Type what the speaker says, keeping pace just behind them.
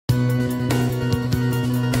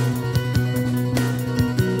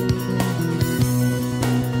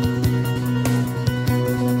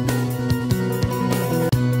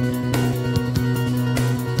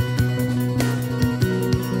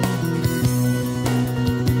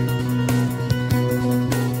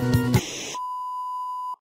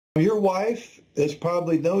Your wife is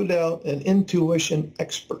probably no doubt an intuition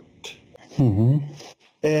expert.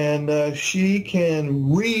 And she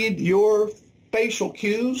can read your facial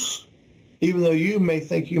cues, even though you may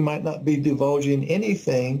think you might not be divulging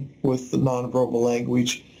anything with the nonverbal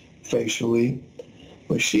language facially.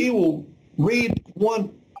 But she will read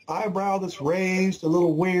one eyebrow that's raised, a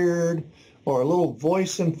little weird, or a little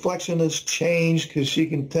voice inflection has changed because she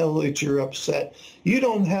can tell that you're upset. You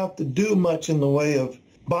don't have to do much in the way of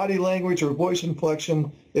body language or voice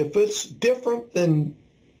inflection. If it's different than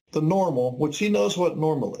the normal, which she knows what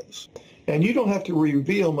normal is, and you don't have to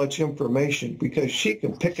reveal much information because she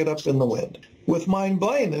can pick it up in the wind. With mind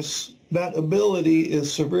blindness, that ability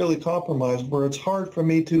is severely compromised where it's hard for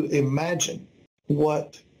me to imagine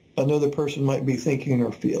what another person might be thinking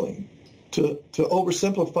or feeling. To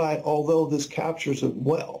oversimplify it, although this captures it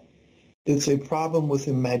well, it's a problem with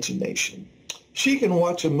imagination. She can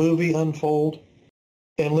watch a movie unfold,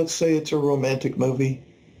 and let's say it's a romantic movie,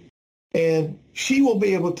 and she will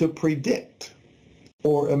be able to predict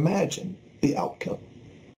or imagine the outcome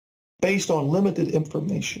based on limited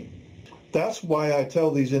information. That's why I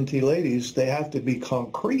tell these NT ladies they have to be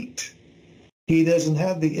concrete. He doesn't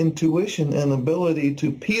have the intuition and ability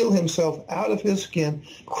to peel himself out of his skin,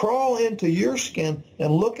 crawl into your skin,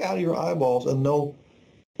 and look out of your eyeballs and know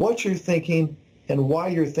what you're thinking and why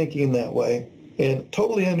you're thinking that way, and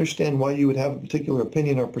totally understand why you would have a particular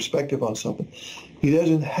opinion or perspective on something. He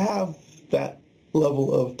doesn't have that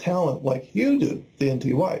level of talent like you do, the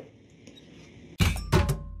NT wife.